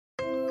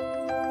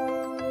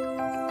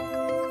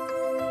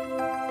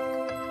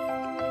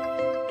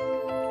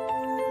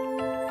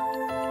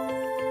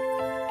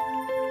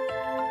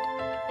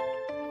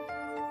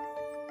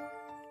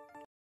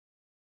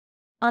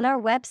On our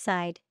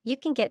website, you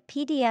can get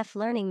PDF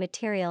learning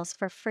materials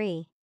for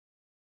free.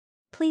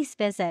 Please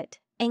visit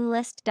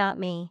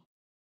englist.me.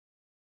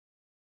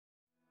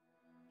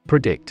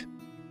 Predict.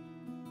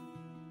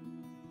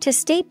 To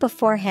state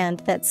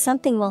beforehand that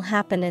something will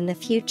happen in the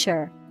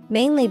future,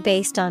 mainly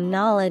based on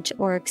knowledge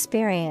or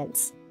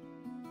experience.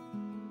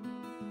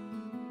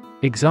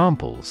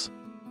 Examples: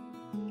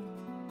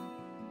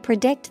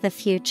 Predict the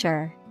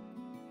future.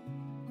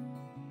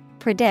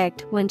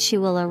 Predict when she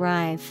will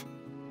arrive.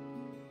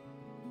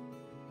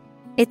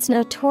 It's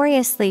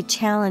notoriously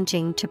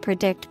challenging to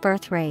predict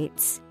birth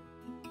rates.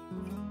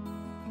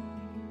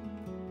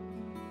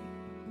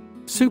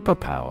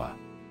 Superpower.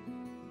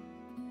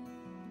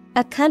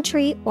 A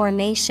country or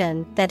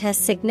nation that has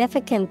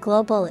significant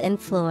global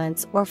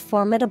influence or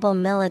formidable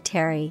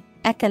military,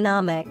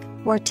 economic,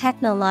 or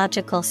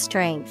technological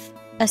strength.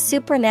 A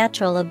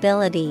supernatural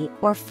ability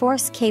or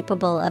force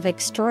capable of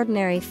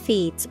extraordinary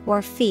feats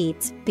or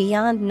feats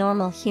beyond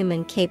normal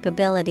human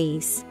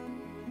capabilities.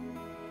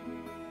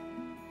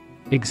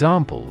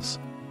 Examples: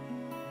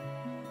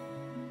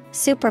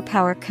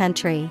 Superpower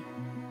country.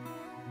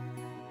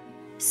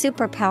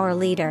 Superpower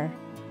leader.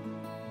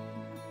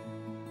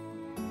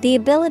 The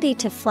ability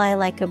to fly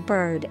like a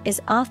bird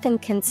is often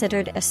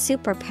considered a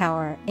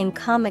superpower in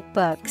comic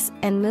books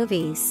and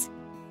movies.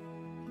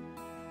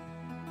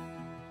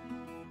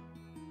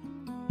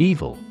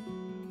 Evil.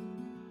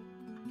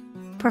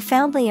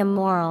 Profoundly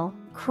immoral,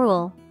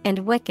 cruel, and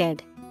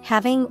wicked,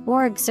 having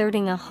or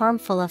exerting a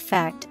harmful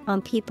effect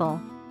on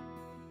people.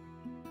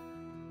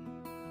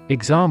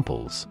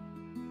 Examples: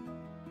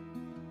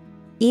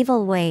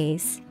 Evil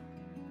ways.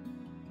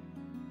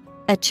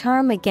 A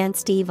charm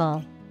against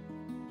evil.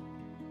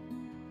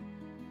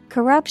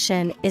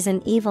 Corruption is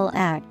an evil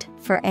act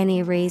for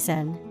any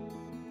reason.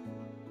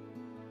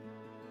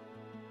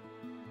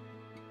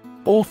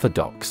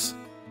 Orthodox.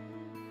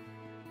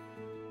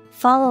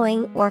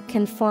 Following or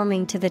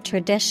conforming to the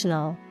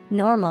traditional,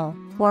 normal,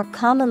 or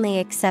commonly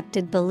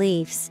accepted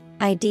beliefs,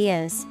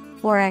 ideas,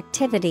 or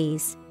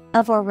activities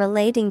of or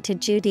relating to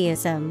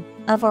Judaism,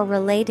 of or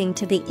relating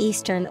to the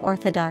Eastern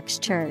Orthodox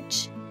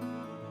Church.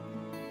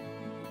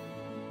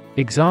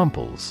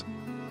 Examples: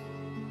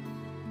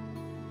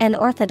 An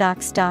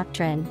orthodox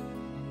doctrine.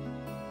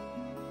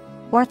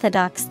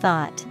 Orthodox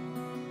thought.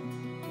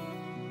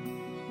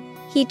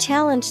 He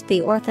challenged the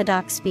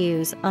orthodox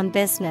views on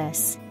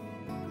business.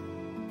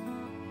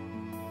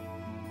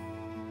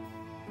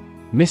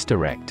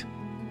 Misdirect.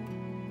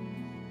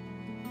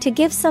 To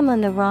give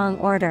someone the wrong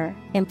order,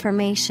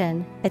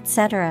 information,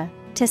 etc.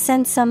 To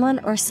send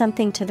someone or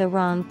something to the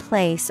wrong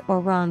place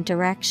or wrong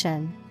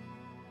direction.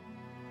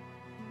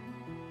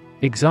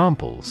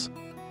 Examples: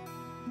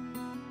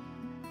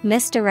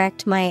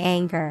 Misdirect my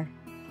anger.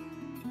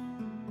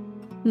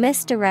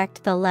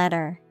 Misdirect the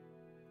letter.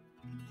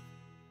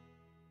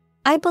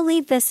 I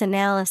believe this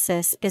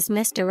analysis is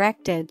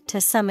misdirected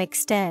to some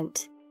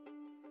extent.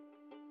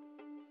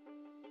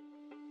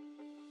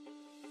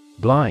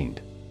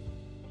 Blind.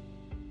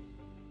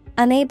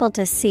 Unable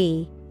to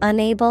see,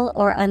 unable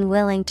or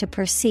unwilling to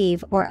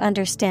perceive or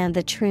understand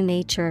the true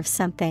nature of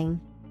something.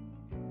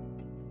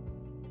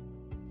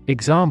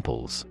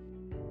 Examples: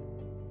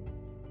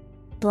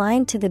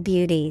 Blind to the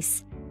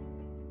beauties.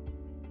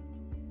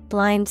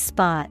 Blind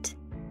spot.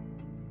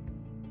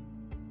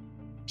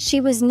 She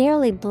was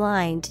nearly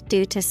blind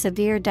due to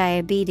severe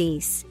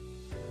diabetes.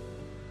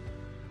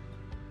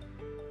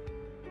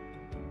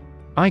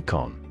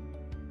 Icon.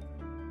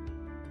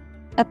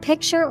 A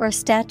picture or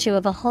statue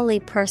of a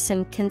holy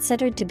person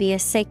considered to be a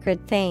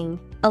sacred thing,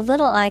 a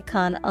little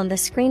icon on the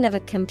screen of a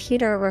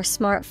computer or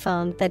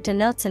smartphone that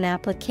denotes an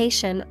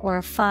application or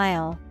a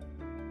file.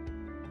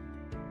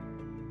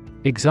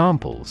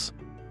 Examples: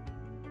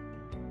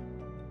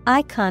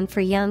 Icon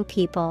for young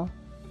people.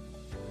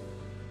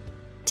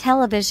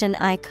 Television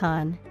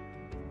icon.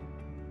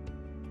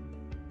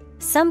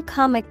 Some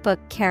comic book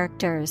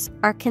characters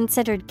are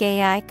considered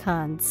gay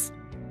icons.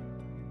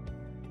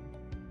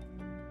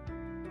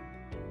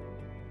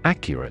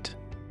 Accurate.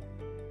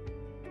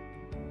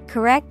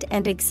 Correct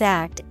and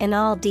exact in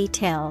all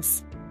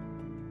details.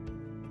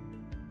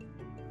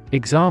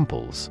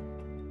 Examples: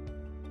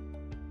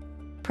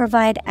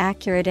 Provide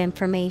accurate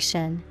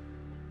information.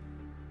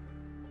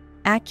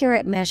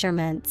 Accurate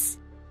measurements.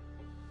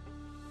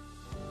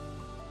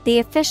 The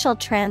official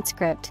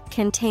transcript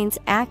contains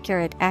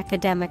accurate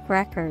academic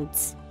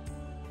records.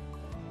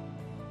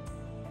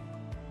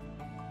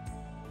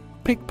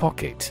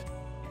 Pickpocket.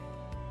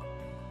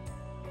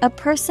 A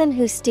person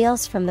who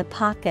steals from the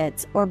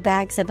pockets or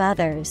bags of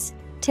others,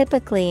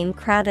 typically in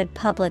crowded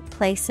public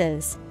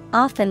places,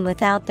 often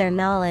without their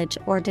knowledge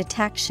or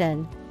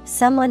detection,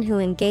 someone who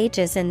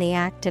engages in the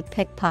act of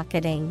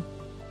pickpocketing.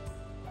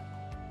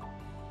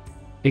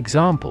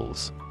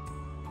 Examples: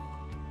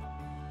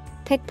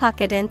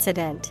 Pickpocket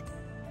incident.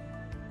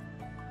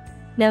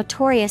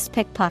 Notorious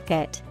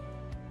pickpocket.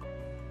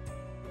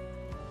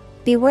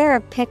 Beware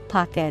of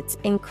pickpockets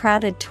in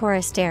crowded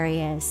tourist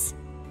areas.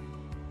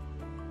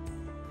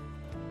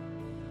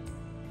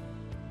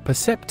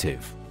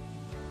 Perceptive.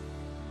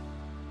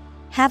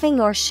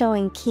 Having or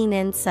showing keen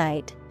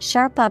insight,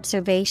 sharp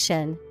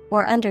observation,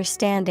 or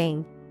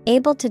understanding,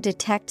 able to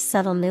detect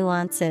subtle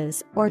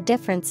nuances or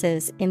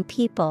differences in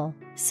people,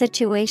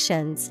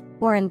 situations,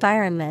 or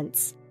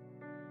environments.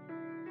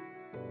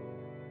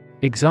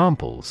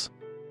 Examples: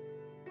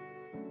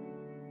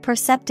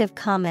 Perceptive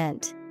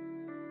comment.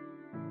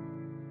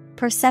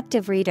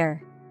 Perceptive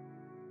reader.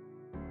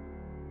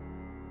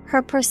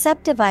 Her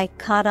perceptive eye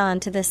caught on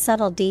to the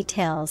subtle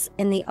details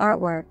in the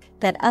artwork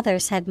that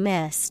others had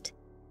missed.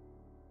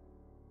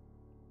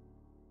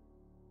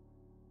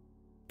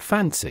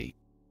 Fancy.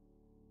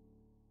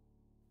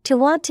 To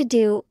want to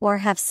do or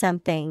have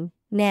something,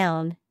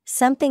 noun,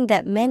 something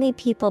that many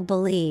people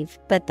believe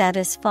but that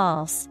is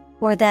false,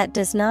 or that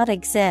does not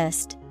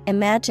exist,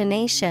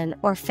 imagination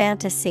or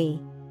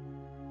fantasy.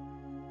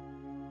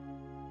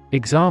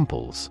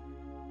 Examples: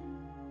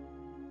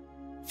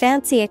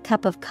 Fancy a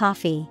cup of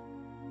coffee.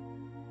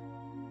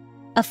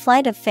 A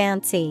flight of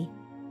fancy.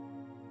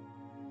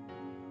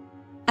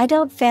 I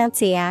don't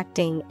fancy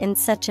acting in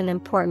such an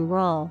important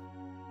role.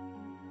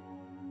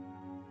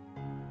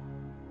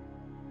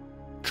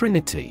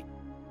 Trinity.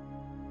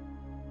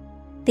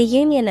 The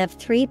union of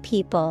three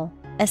people,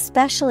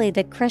 especially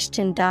the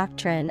Christian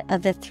doctrine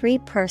of the three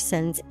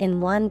persons in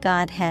one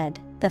Godhead,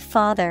 the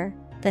Father,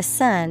 the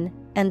Son,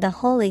 and the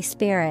Holy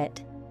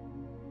Spirit.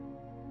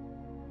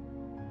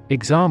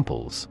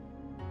 Examples: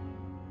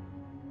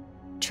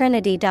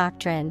 Trinity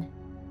doctrine.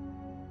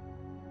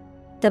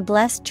 The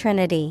Blessed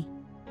Trinity.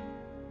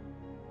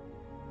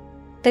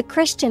 The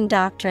Christian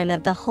doctrine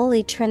of the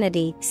Holy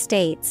Trinity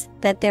states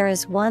that there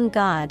is one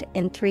God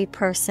in three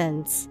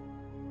persons.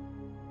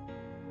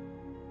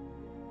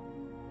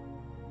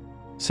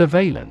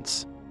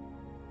 Surveillance.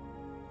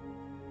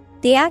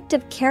 The act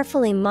of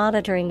carefully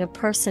monitoring a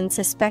person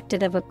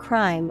suspected of a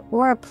crime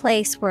or a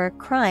place where a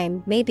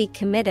crime may be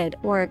committed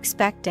or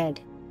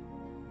expected.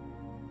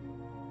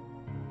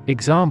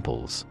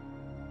 Examples: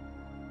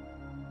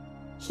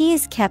 He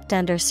is kept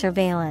under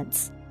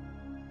surveillance.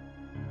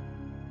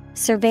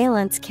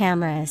 Surveillance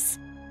cameras.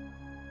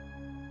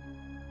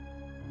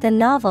 The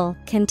novel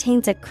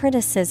contains a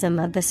criticism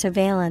of the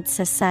surveillance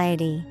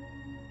society.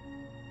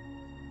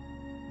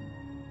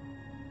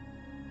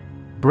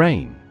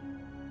 Brain.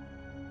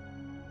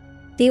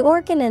 The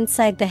organ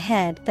inside the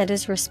head that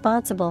is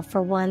responsible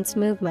for one's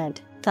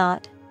movement,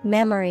 thought,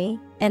 memory,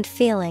 and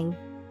feeling.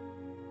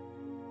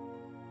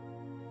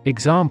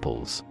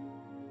 Examples: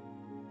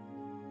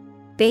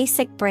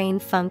 Basic brain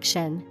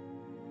function.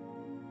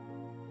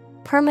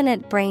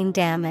 Permanent brain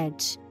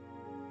damage.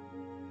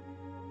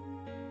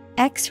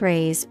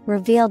 X-rays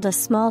revealed a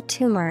small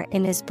tumor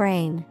in his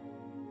brain.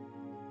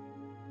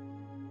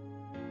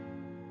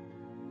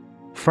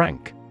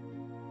 Frank.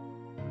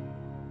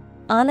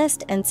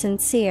 Honest and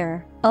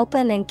sincere,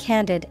 open and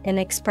candid in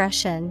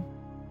expression.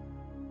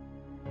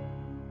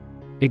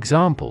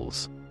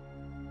 Examples: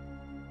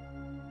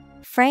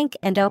 Frank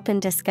and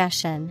open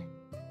discussion.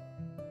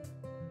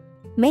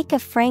 Make a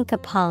frank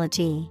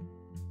apology.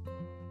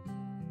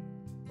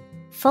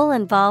 Full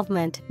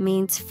involvement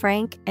means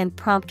frank and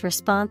prompt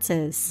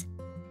responses.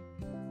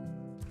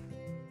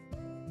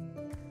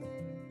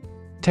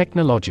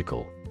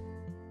 Technological.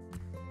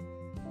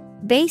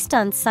 Based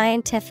on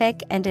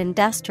scientific and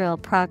industrial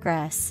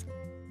progress.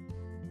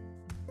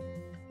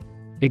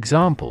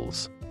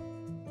 Examples: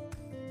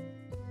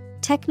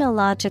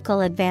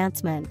 Technological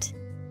advancement.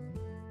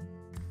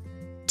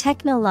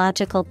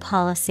 Technological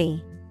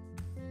policy.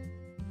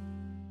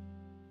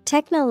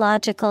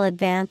 Technological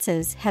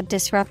advances have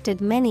disrupted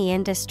many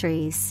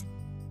industries.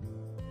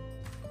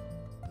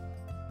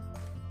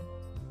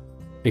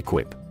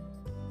 Equip.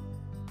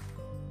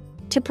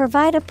 To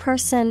provide a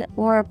person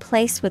or a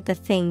place with the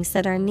things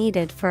that are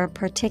needed for a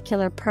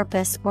particular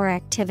purpose or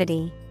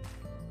activity.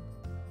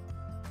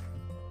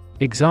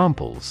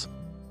 Examples: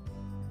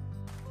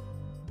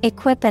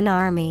 Equip an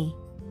army.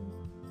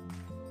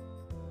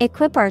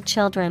 Equip our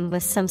children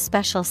with some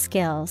special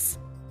skills.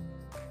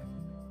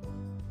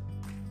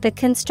 The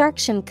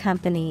construction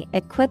company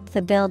equipped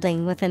the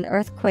building with an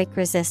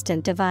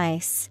earthquake-resistant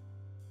device.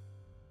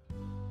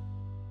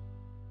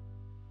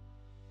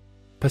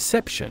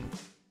 Perception.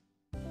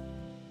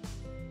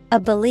 A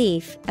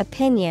belief,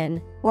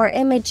 opinion, or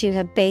image you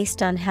have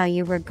based on how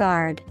you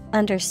regard,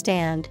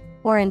 understand,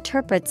 or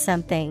interpret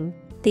something,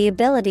 the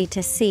ability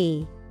to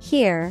see,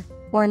 hear,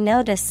 or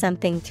notice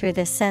something through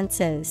the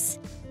senses.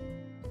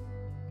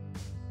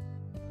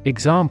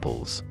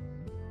 Examples: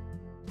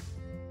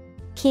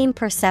 Keen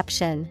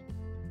perception.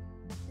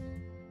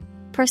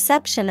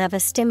 Perception of a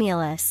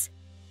stimulus.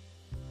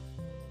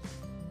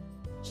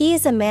 He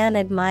is a man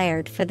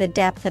admired for the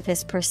depth of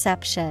his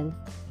perception.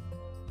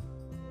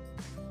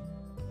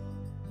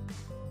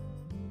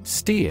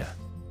 Steer.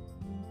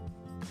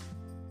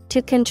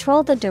 To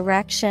control the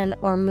direction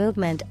or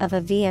movement of a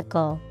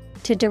vehicle,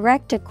 to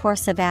direct a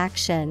course of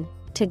action,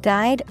 to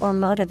guide or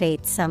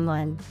motivate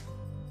someone.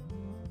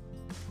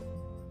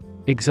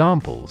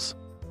 Examples: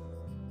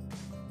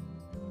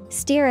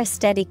 Steer a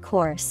steady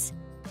course.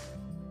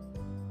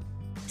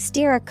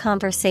 Steer a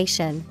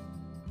conversation.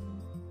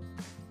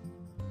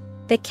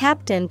 The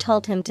captain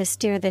told him to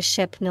steer the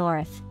ship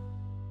north.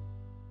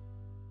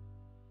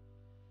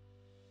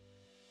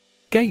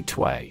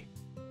 Gateway.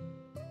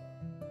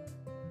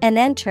 An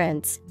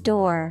entrance,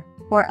 door,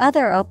 or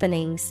other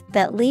openings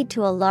that lead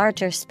to a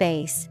larger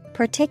space,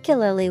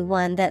 particularly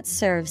one that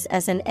serves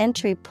as an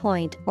entry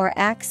point or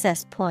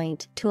access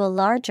point to a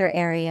larger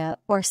area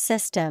or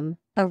system,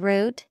 a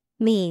route,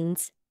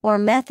 means, or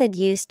method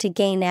used to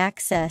gain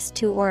access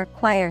to or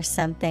acquire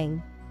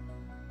something.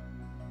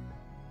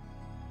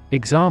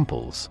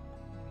 Examples: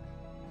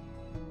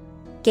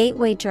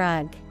 Gateway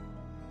drug,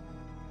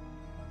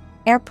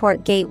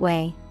 airport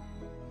gateway.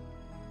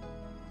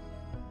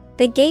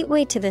 The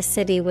gateway to the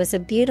city was a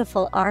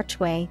beautiful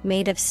archway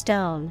made of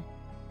stone.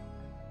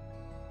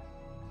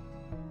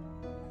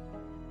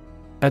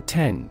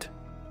 Attend.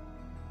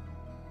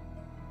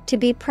 To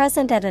be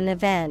present at an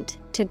event,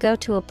 to go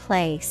to a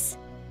place.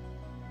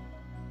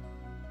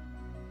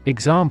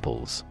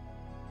 Examples: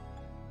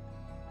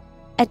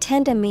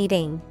 Attend a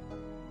meeting.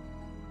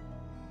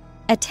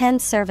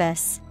 Attend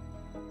service.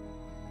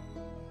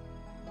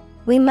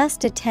 We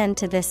must attend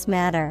to this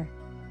matter.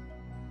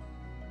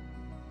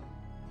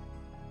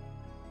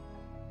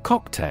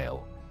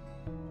 Cocktail.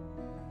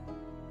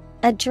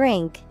 A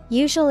drink,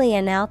 usually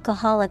an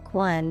alcoholic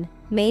one,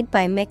 made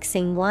by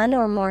mixing one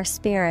or more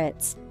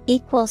spirits,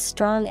 equals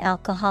strong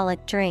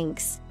alcoholic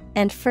drinks,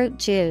 and fruit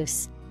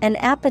juice, an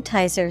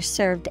appetizer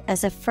served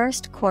as a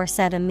first course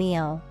at a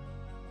meal.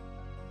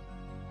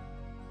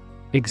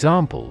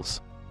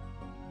 Examples: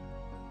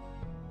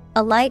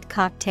 A light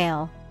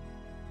cocktail.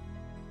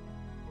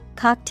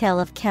 Cocktail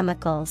of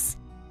chemicals.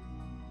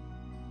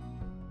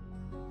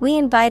 We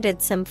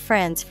invited some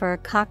friends for a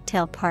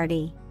cocktail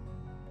party.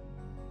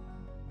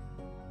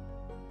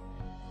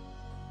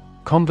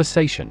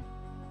 Conversation.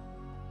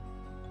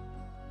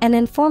 An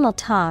informal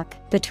talk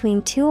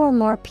between two or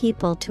more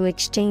people to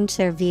exchange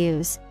their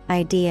views,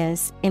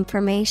 ideas,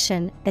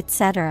 information,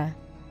 etc.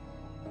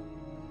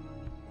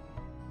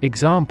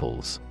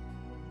 Examples: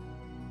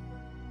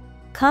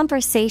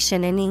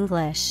 Conversation in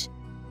English.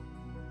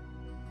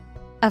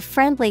 A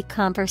friendly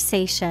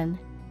conversation.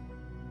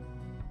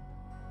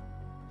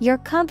 Your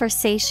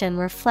conversation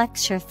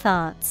reflects your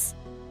thoughts.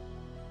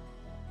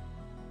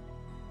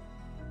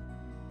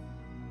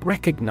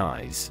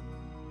 Recognize.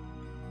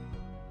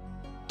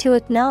 To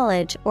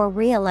acknowledge or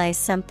realize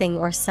something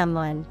or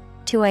someone,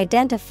 to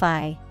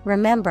identify,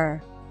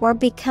 remember, or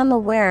become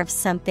aware of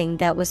something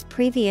that was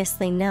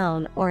previously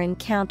known or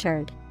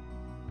encountered.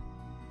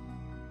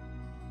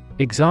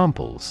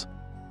 Examples: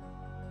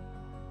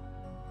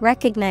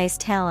 Recognize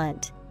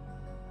talent.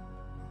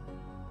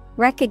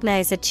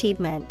 Recognize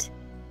achievement.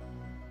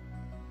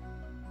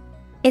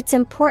 It's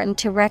important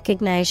to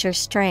recognize your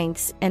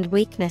strengths and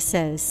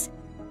weaknesses.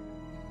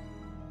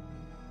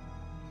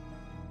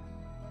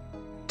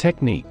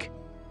 Technique.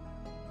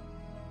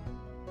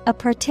 A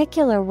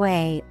particular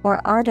way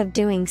or art of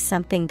doing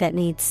something that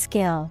needs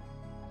skill.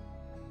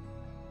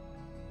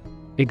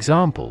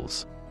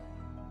 Examples: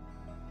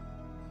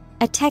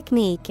 A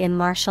technique in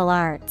martial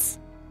arts.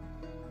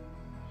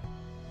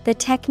 The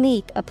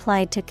technique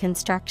applied to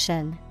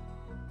construction.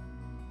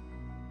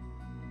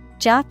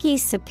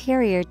 Jockey's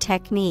superior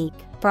technique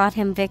brought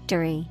him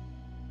victory.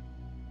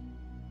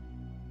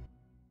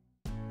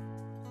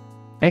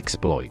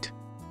 Exploit.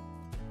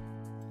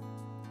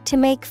 To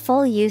make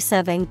full use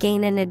of and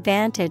gain an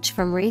advantage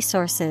from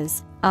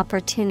resources,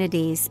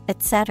 opportunities,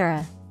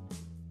 etc.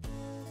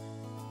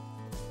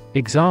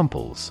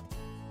 Examples: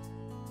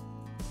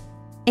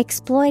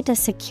 Exploit a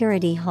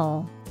security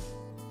hole.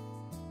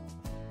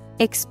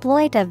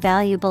 Exploit a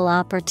valuable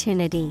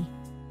opportunity.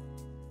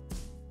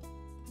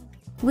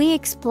 We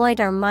exploit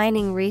our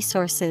mining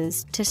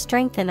resources to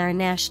strengthen our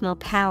national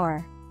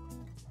power.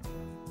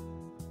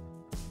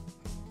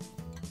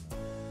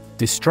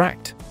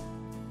 Distract.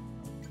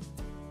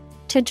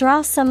 To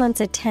draw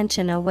someone's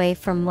attention away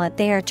from what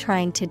they are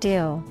trying to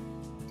do.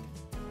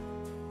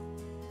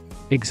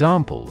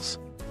 Examples: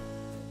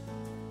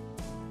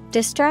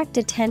 Distract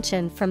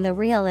attention from the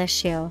real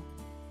issue.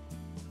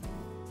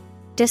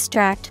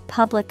 Distract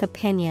public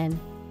opinion.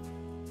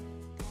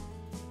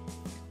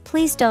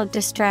 Please don't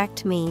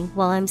distract me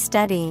while I'm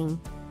studying.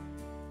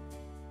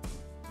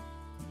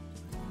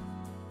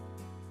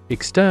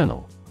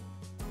 External.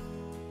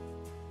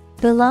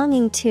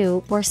 Belonging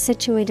to or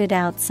situated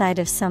outside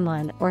of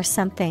someone or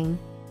something.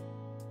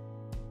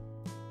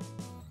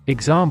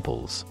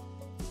 Examples: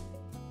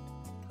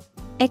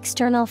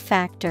 External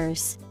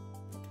factors.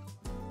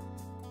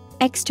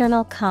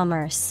 External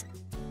commerce.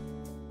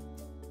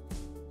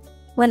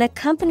 When a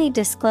company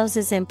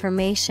discloses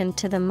information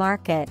to the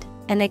market,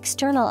 an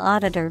external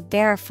auditor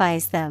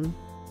verifies them.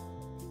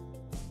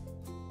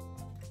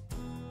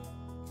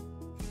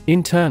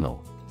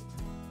 Internal.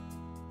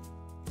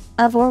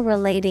 Of or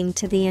relating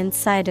to the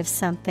inside of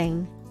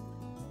something.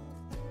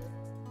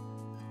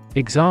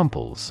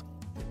 Examples: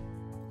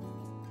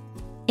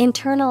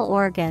 Internal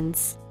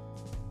organs.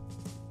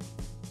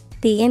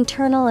 The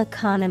internal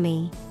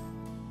economy.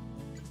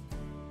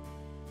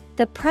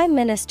 The Prime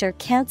Minister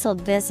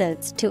cancelled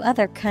visits to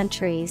other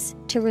countries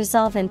to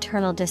resolve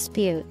internal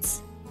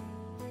disputes.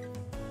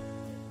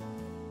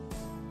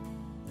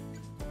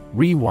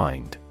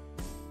 Rewind.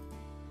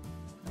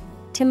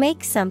 To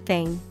make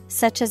something,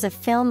 such as a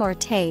film or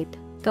tape,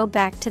 go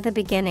back to the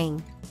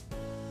beginning.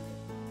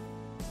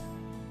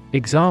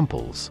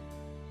 Examples: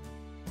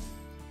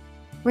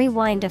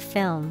 Rewind a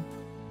film.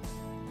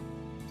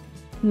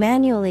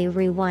 Manually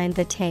rewind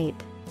the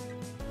tape.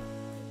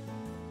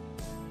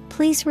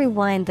 Please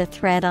rewind the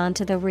thread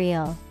onto the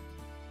reel.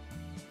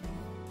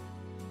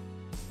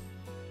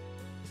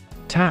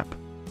 Tap.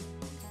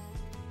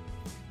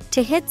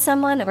 To hit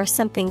someone or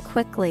something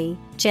quickly,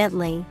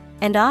 gently,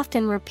 and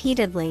often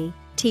repeatedly,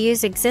 to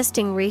use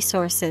existing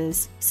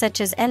resources,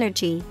 such as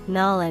energy,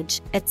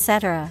 knowledge,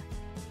 etc.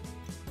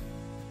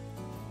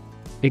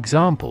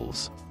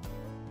 Examples: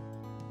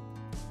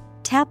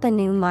 Tap a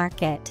new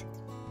market.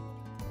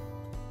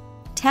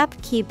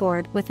 Tap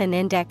keyboard with an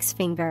index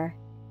finger.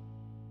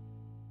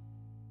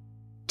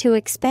 To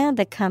expand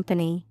the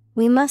company,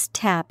 we must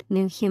tap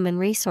new human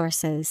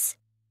resources.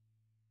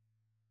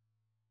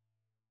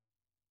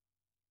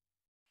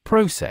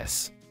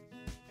 Process.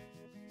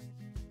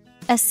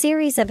 A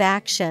series of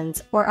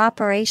actions or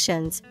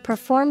operations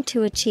performed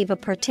to achieve a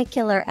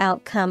particular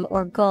outcome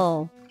or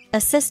goal.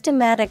 A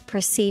systematic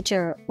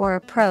procedure or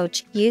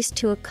approach used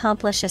to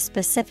accomplish a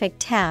specific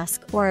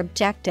task or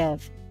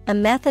objective. A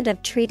method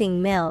of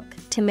treating milk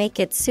to make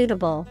it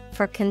suitable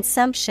for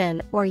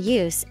consumption or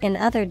use in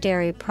other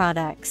dairy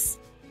products.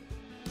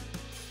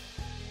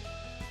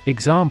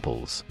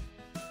 Examples: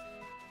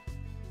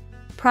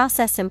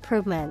 Process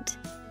improvement.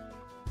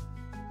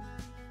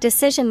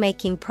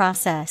 Decision-making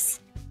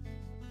process.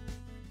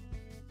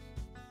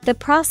 The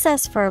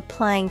process for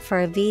applying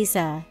for a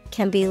visa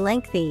can be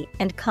lengthy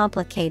and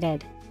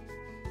complicated.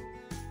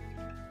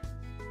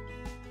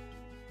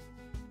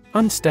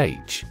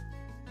 Unstage.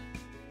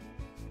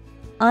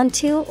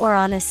 Onto or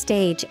on a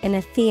stage in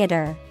a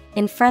theater,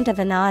 in front of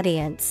an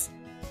audience.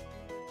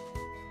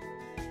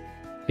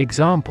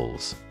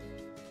 Examples: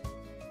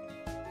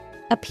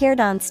 Appeared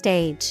on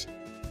stage.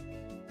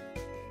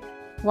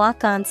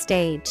 Walk on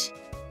stage.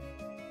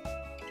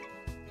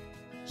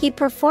 He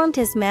performed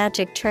his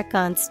magic trick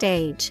on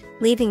stage,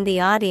 leaving the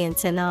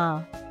audience in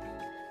awe.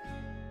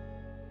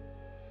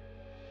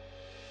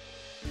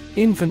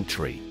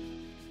 Inventory.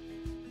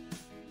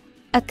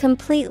 A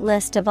complete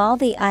list of all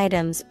the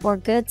items or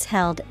goods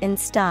held in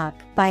stock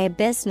by a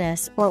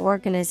business or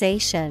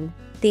organization,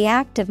 the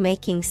act of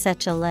making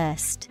such a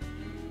list.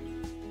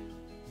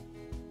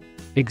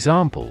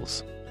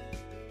 Examples: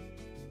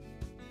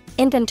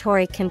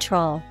 Inventory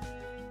control.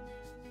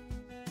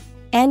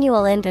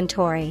 Annual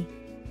inventory.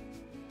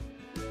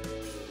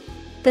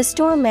 The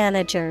store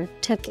manager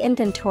took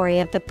inventory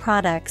of the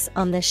products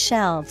on the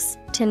shelves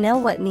to know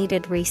what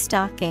needed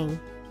restocking.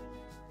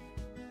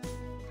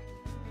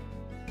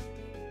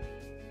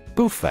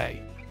 Buffet.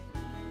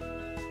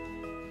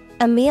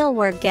 A meal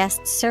where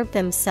guests serve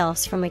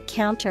themselves from a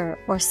counter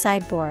or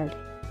sideboard.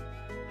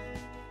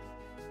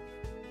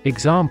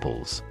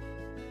 Examples: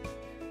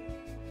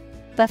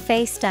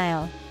 Buffet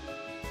style.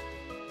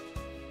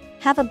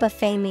 Have a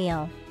buffet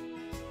meal.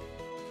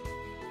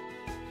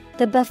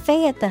 The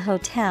buffet at the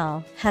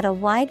hotel had a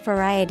wide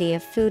variety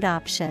of food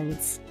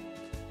options.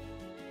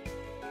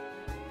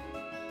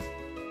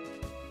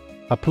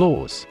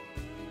 Applause.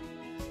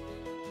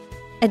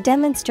 A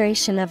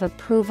demonstration of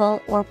approval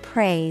or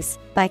praise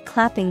by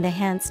clapping the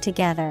hands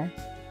together.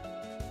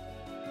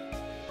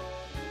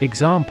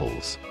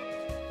 Examples: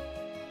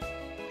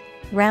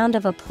 Round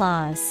of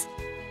applause.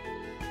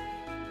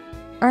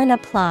 Earn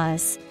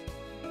applause.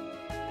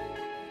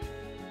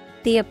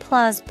 The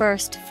applause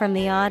burst from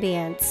the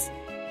audience.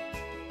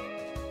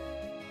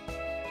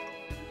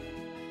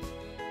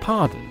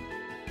 Pardon.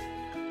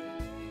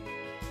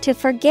 To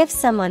forgive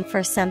someone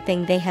for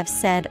something they have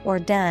said or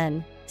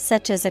done,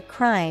 such as a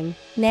crime.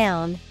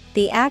 Noun,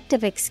 the act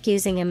of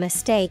excusing a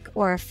mistake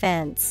or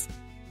offense.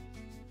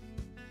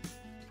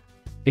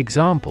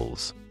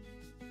 Examples: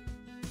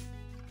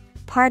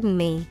 Pardon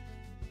me.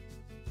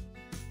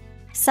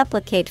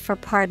 Supplicate for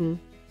pardon.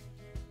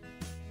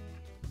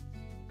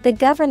 The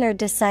governor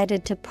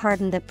decided to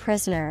pardon the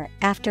prisoner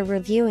after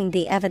reviewing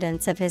the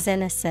evidence of his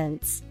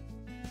innocence.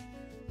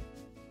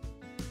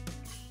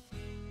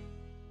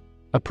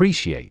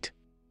 Appreciate.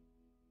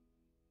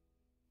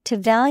 To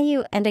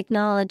value and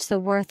acknowledge the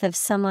worth of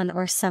someone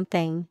or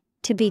something,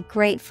 to be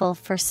grateful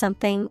for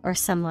something or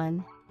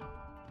someone.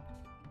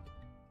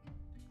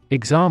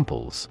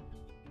 Examples: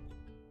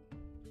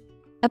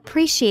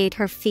 Appreciate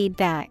her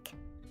feedback.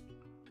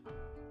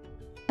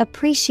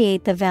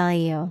 Appreciate the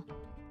value.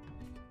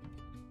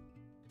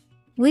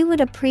 We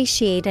would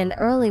appreciate an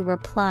early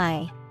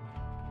reply.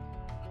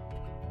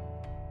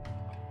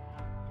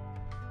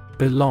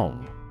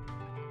 Belong.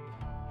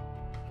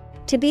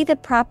 To be the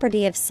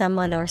property of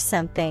someone or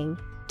something,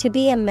 to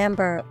be a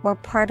member or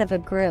part of a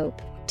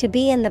group, to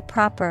be in the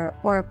proper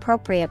or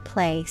appropriate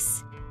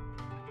place.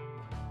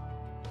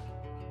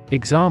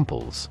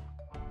 Examples: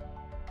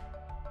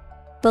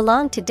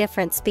 Belong to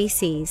different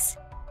species.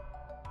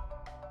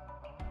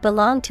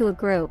 Belong to a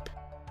group.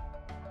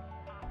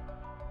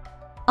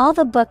 All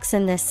the books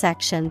in this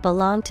section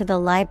belong to the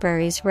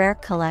library's rare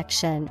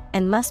collection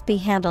and must be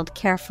handled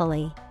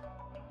carefully.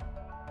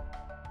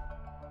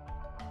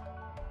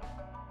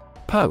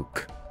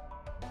 Poke.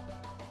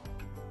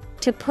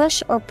 To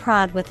push or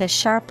prod with a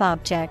sharp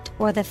object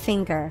or the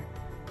finger.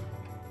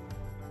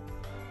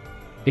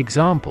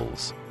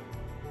 Examples: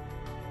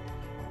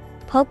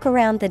 Poke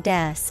around the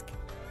desk.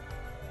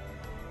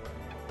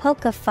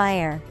 Poke a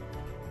fire.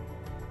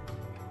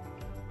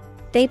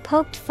 They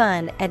poked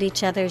fun at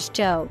each other's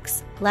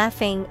jokes,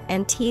 laughing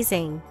and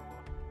teasing.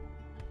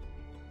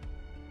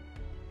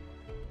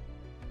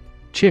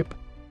 Chip.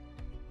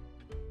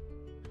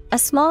 A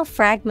small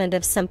fragment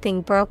of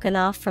something broken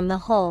off from the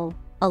whole,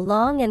 a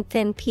long and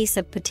thin piece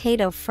of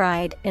potato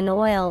fried in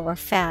oil or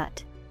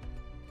fat.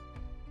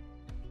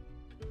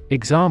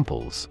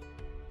 Examples: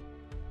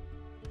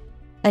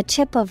 A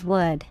chip of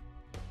wood.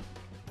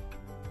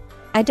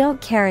 I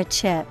don't care a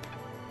chip.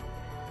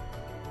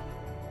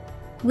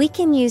 We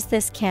can use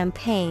this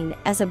campaign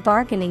as a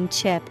bargaining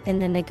chip in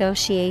the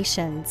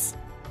negotiations.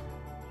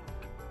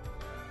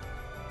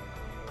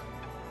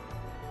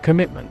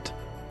 Commitment.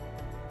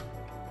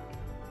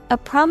 A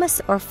promise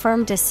or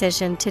firm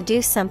decision to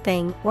do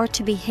something or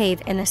to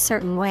behave in a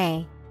certain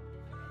way.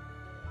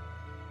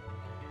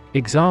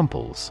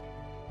 Examples: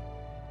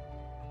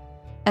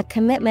 A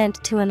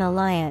commitment to an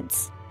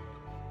alliance.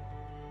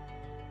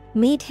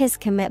 Meet his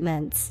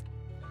commitments.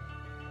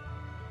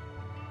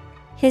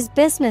 His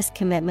business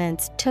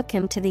commitments took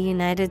him to the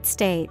United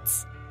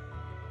States.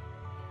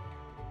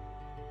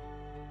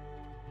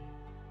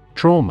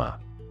 Trauma.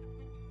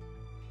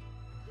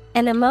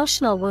 An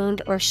emotional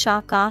wound or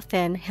shock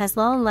often has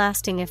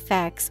long-lasting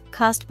effects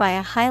caused by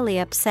a highly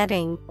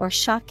upsetting or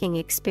shocking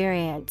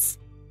experience.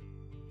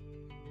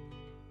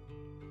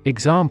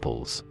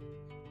 Examples: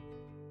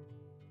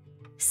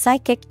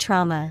 Psychic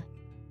trauma.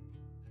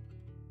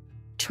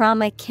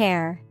 Trauma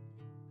care.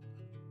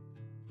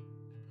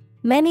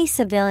 Many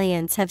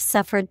civilians have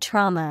suffered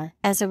trauma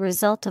as a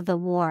result of the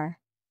war.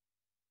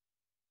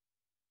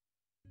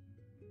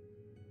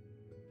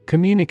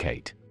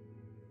 Communicate.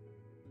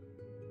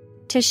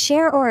 To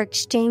share or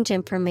exchange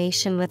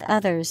information with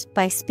others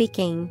by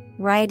speaking,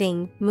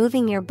 writing,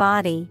 moving your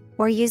body,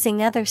 or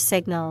using other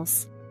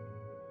signals.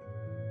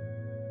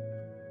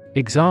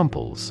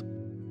 Examples: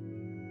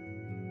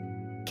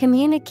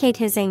 Communicate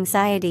his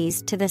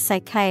anxieties to the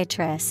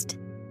psychiatrist.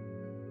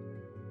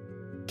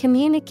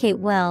 Communicate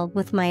well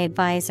with my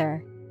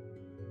advisor.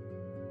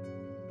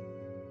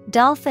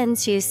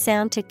 Dolphins use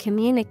sound to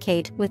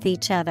communicate with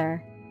each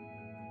other.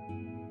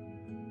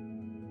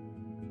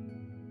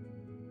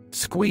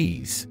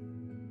 Squeeze.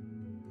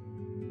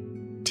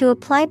 To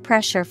apply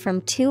pressure from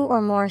two or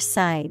more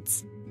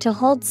sides, to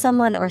hold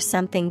someone or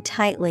something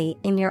tightly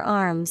in your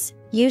arms,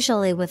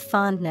 usually with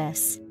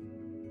fondness.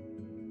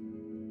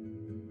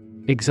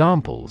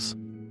 Examples: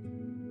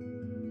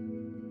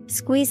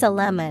 Squeeze a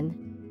lemon.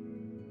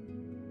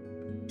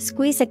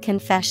 Squeeze a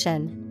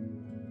confession.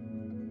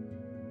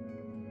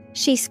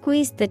 She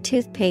squeezed the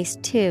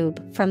toothpaste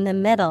tube from the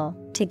middle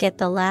to get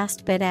the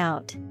last bit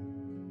out.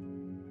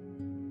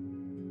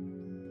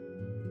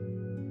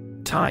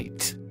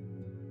 Tight.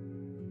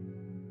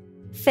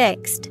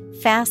 Fixed,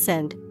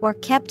 fastened, or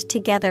kept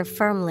together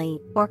firmly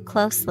or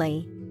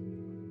closely.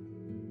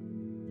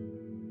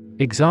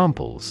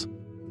 Examples: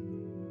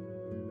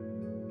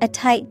 A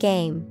tight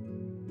game.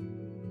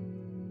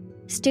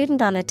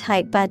 Student on a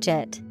tight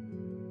budget.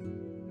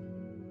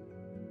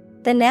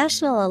 The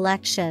national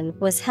election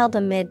was held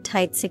amid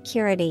tight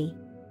security.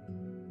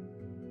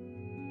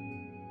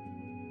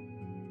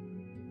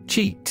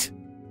 Cheat.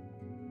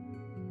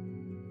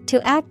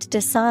 To act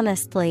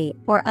dishonestly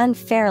or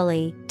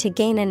unfairly to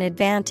gain an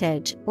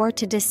advantage or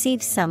to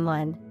deceive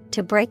someone,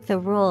 to break the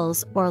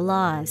rules or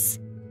laws.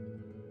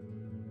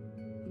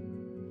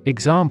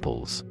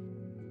 Examples: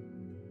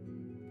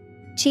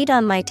 Cheat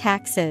on my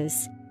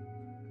taxes.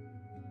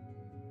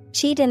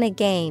 Cheat in a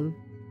game.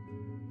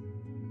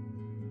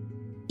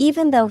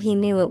 Even though he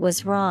knew it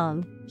was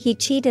wrong, he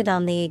cheated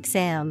on the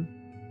exam.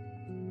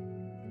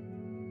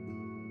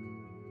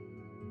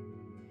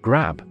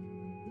 Grab.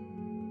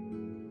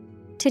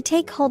 To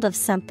take hold of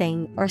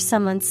something or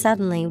someone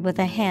suddenly with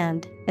a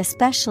hand,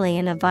 especially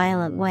in a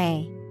violent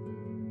way.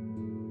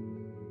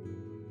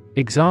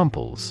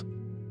 Examples: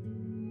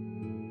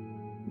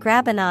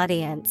 Grab an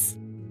audience.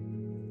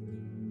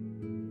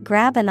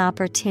 Grab an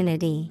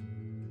opportunity.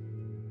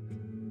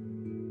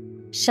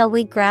 Shall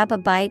we grab a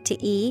bite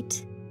to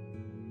eat?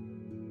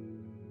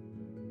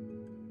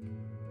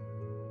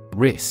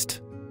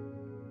 Wrist.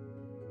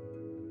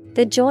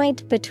 The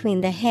joint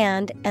between the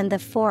hand and the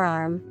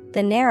forearm,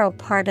 the narrow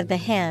part of the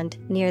hand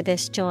near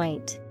this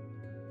joint.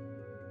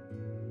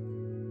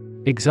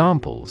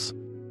 Examples: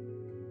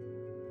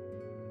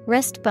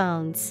 Wrist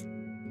bones.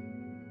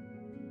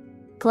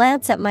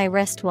 Glance at my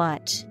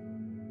wristwatch.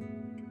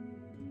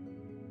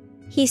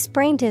 He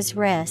sprained his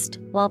wrist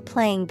while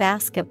playing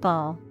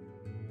basketball.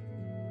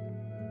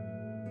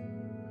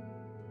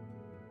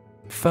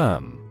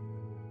 Firm.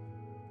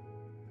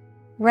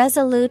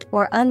 Resolute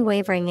or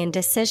unwavering in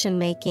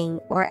decision-making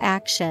or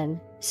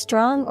action,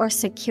 strong or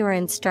secure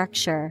in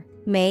structure,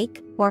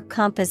 make or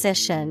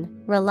composition,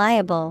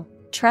 reliable,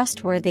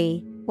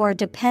 trustworthy, or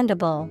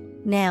dependable.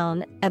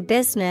 Noun, a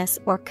business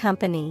or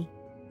company.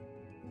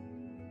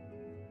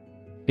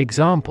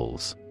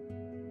 Examples: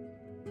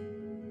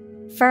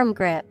 Firm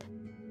grip.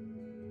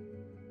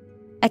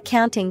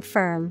 Accounting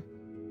firm.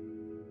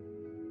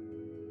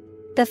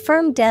 The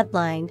firm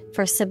deadline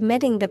for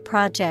submitting the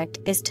project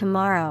is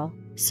tomorrow,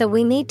 so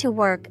we need to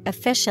work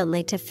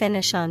efficiently to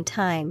finish on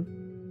time.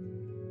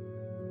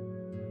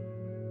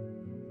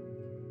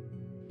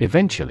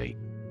 Eventually.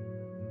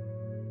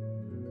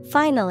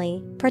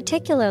 Finally,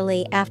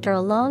 particularly after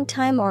a long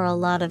time or a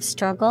lot of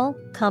struggle,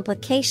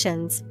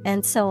 complications,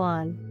 and so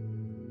on.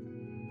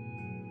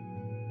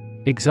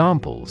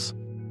 Examples: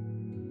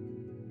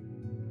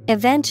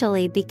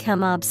 Eventually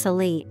become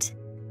obsolete.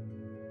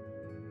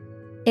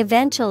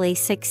 Eventually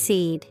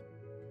succeed.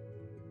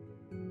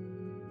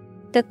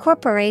 The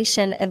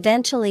corporation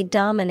eventually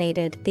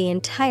dominated the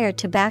entire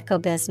tobacco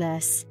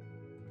business.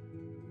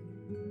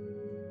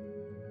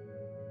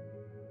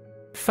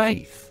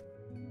 Faith.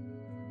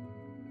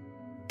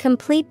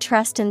 Complete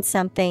trust in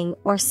something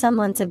or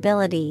someone's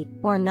ability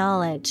or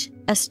knowledge,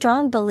 a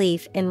strong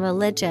belief in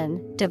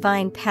religion,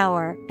 divine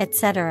power,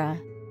 etc.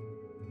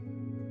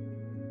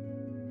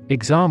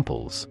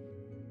 Examples: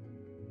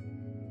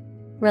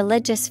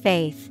 Religious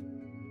faith.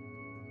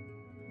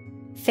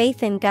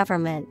 Faith in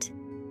government.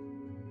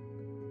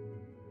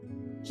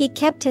 He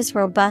kept his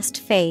robust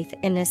faith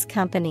in his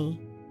company.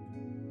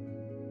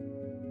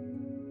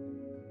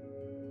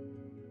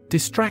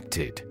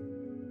 Distracted.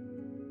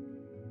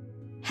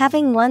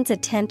 Having one's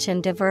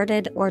attention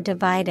diverted or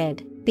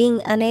divided,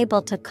 being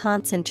unable to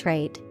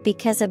concentrate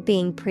because of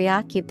being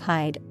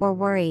preoccupied or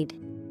worried.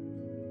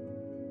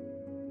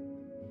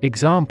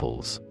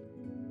 Examples: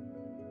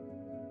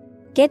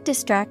 Get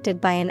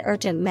distracted by an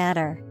urgent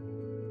matter.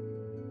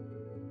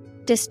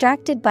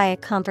 Distracted by a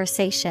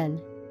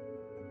conversation.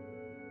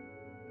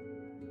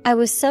 I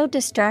was so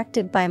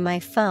distracted by my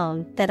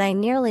phone that I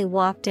nearly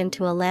walked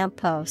into a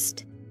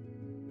lamppost.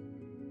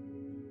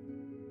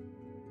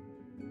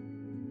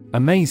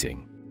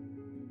 Amazing.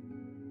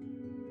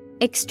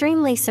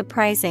 Extremely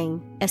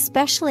surprising,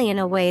 especially in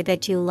a way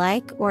that you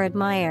like or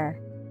admire.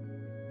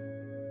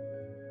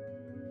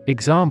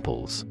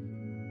 Examples: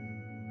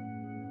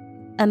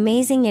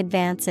 Amazing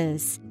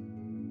advances.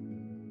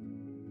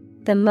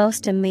 The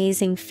most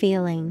amazing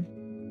feeling.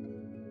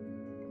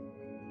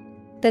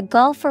 The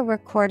golfer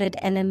recorded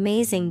an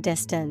amazing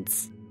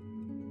distance.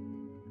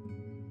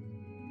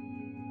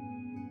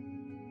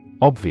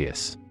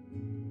 Obvious.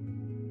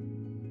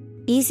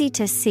 Easy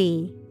to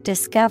see,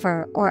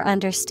 discover, or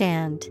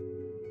understand.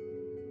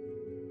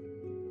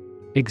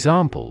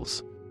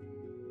 Examples: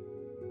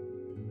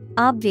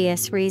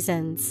 Obvious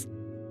reasons.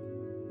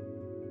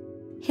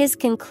 His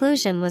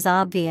conclusion was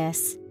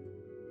obvious.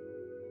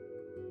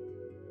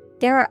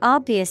 There are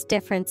obvious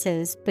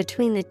differences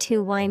between the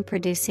two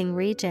wine-producing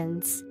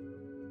regions.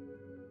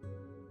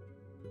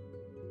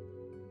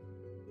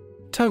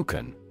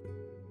 Token.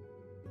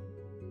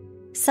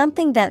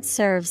 Something that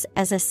serves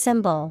as a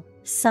symbol,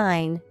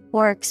 sign,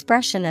 or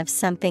expression of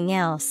something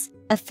else,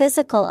 a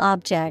physical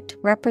object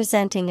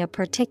representing a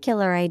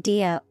particular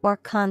idea or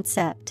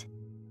concept.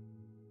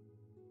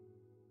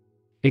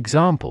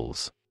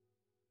 Examples: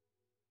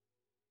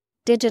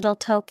 Digital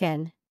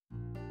token.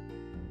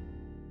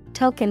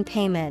 Token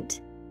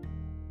payment.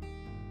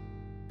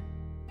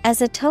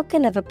 As a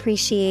token of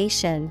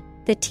appreciation,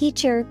 the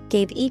teacher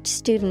gave each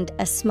student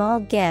a small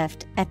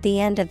gift at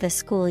the end of the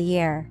school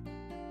year.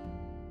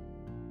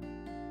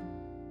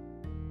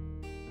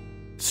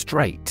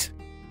 Straight.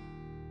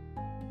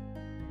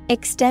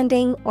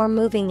 Extending or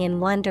moving in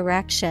one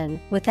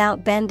direction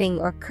without bending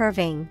or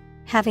curving,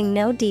 having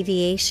no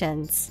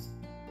deviations.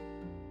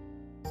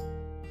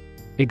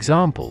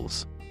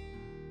 Examples: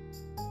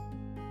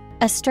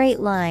 A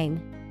straight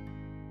line.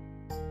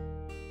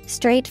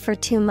 Straight for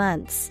 2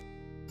 months.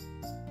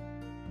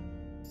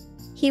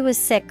 He was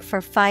sick for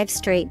 5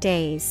 straight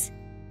days.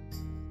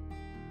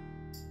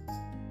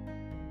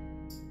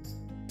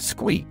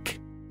 Squeak.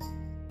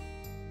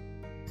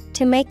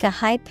 To make a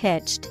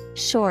high-pitched,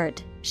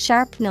 short,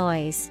 sharp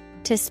noise,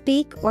 to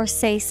speak or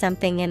say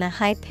something in a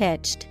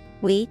high-pitched,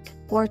 weak,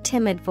 or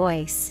timid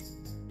voice.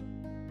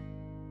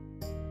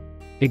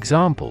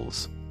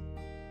 Examples: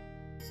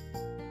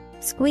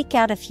 Squeak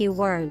out a few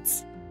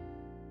words.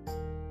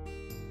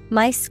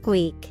 My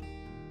squeak.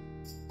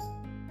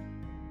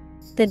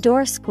 The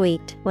door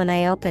squeaked when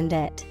I opened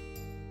it.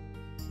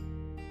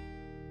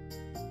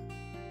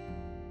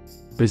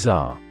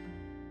 Bizarre.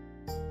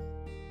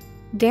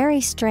 Very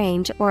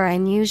strange or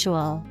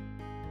unusual.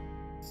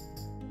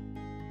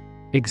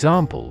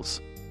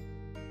 Examples: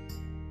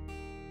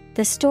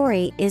 The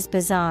story is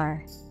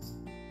bizarre.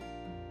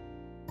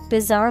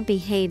 Bizarre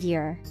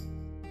behavior.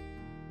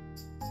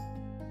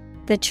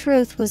 The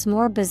truth was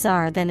more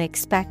bizarre than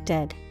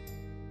expected.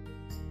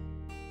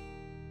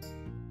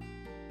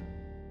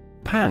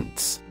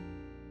 Pants.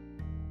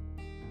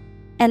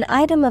 An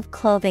item of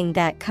clothing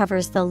that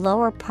covers the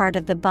lower part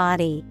of the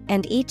body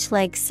and each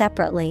leg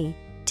separately,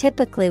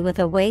 typically with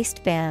a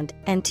waistband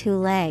and two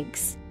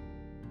legs.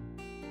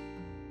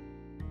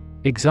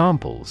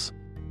 Examples: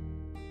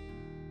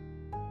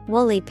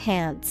 Woolly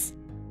pants,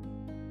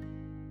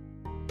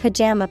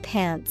 pajama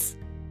pants.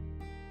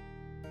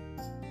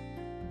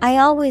 I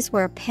always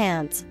wear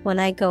pants when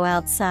I go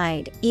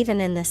outside, even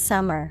in the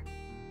summer.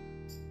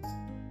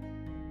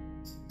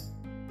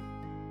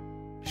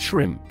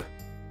 Shrimp.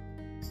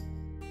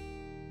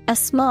 A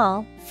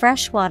small,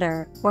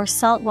 freshwater or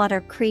saltwater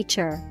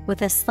creature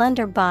with a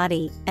slender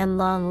body and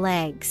long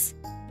legs.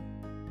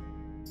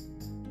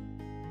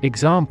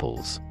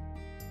 Examples: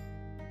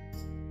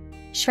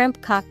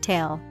 Shrimp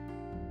cocktail,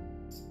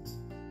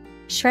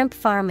 shrimp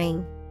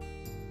farming.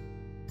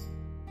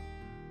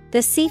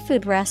 The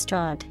seafood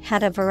restaurant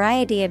had a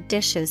variety of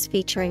dishes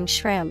featuring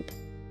shrimp.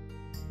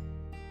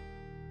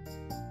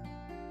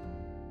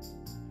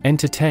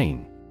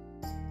 Entertain.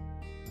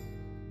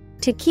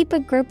 To keep a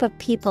group of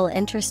people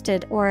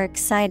interested or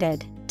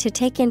excited, to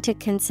take into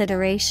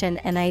consideration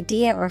an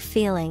idea or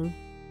feeling.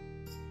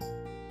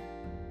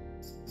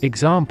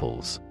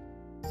 Examples: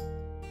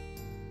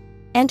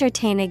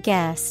 Entertain a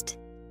guest.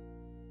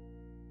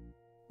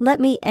 Let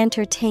me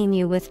entertain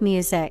you with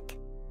music.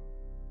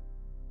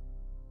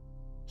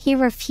 He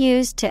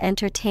refused to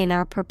entertain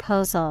our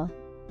proposal.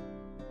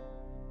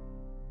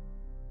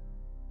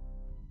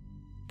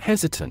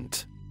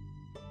 Hesitant.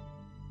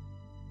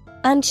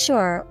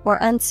 Unsure or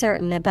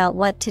uncertain about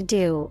what to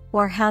do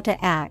or how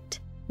to act,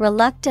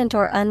 reluctant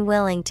or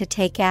unwilling to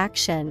take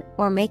action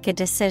or make a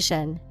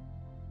decision.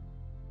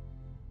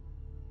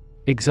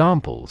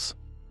 Examples: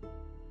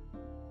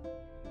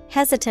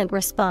 Hesitant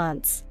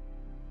response.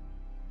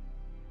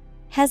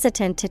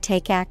 Hesitant to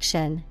take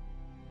action.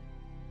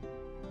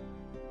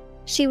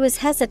 She was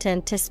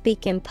hesitant to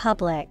speak in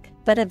public,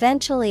 but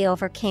eventually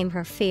overcame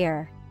her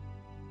fear.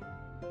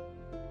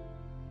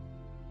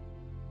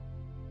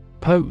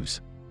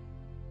 Pose.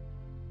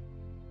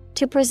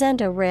 To present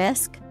a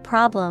risk,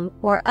 problem,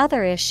 or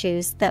other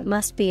issues that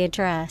must be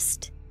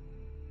addressed.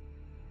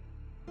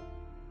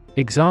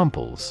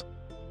 Examples: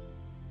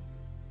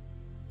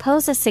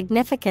 Pose a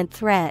significant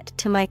threat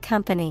to my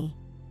company.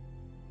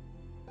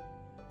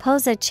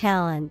 Pose a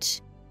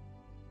challenge.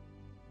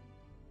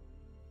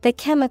 The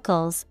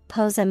chemicals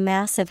pose a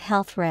massive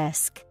health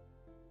risk.